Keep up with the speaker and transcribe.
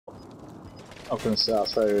I'm gonna say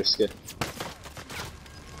that's very risky.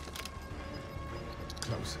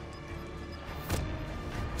 Close.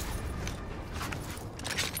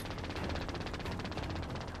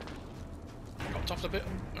 Got off a bit.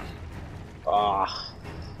 Ah.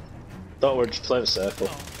 Don't worry, just play the circle.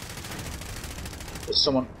 Oh. There's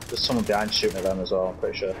someone behind shooting at them as well, I'm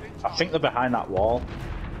pretty sure. I think they're behind that wall.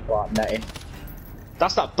 Or that netting.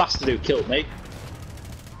 That's that bastard who killed me.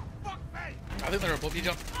 I think they're above you,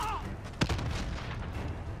 John.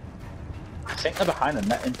 I think they're behind the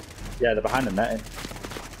netting. Yeah, they're behind the netting.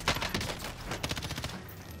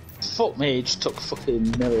 Fuck me, he just took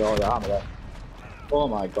fucking nearly all the armor there. Oh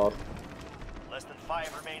my god. Less than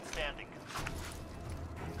 5 remain standing.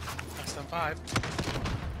 Less than 5.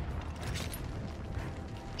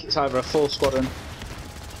 It's either a full squadron.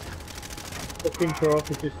 Fucking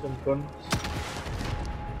trophy system guns.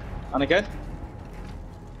 And again.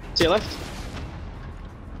 To your left.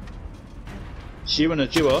 It's you and a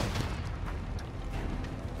duo.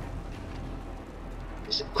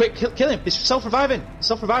 Quick, kill him! He's self-reviving!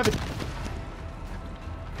 Self-reviving!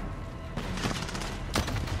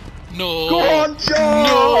 No! Go on, John!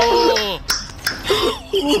 No!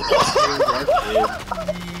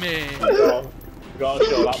 Man. You gotta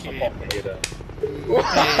show that for popular.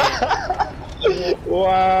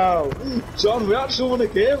 Wow! John, we actually won a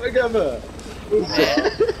game together!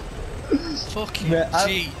 Fucking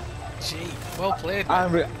Mate, G. Well played,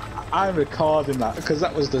 man. I'm recording that because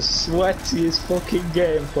that was the sweatiest fucking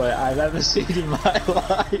gameplay I've ever seen in my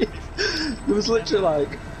life. It was literally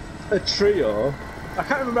like a trio. I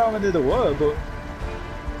can't remember how many there were, but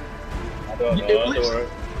I don't know, there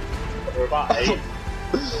were about 8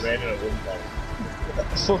 remaining at one point.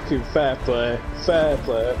 fucking fair play, fair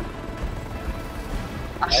play.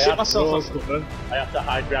 I shit myself. I have to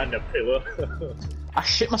hide behind a pillar. I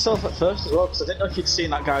shit myself at first as well because I didn't know if you'd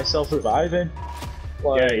seen that guy self-reviving.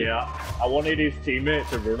 Like, yeah. I wanted his teammate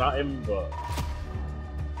to run at him,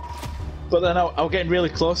 but then I was getting really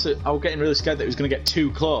close. I was getting really scared that it was going to get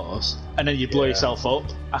too close, and then you blow yourself up.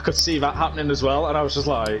 I could see that happening as well, and I was just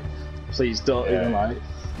like, "Please don't even like."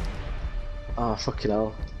 Oh fucking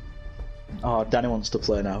hell! Oh, Danny wants to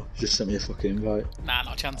play now. Just sent me a fucking invite. Nah,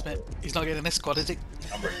 not a chance, mate. He's not getting in this squad, is he?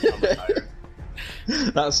 I'm retired.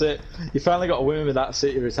 That's it. You finally got a win with that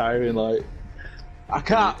city retiring. Like, I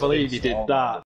can't believe you did that.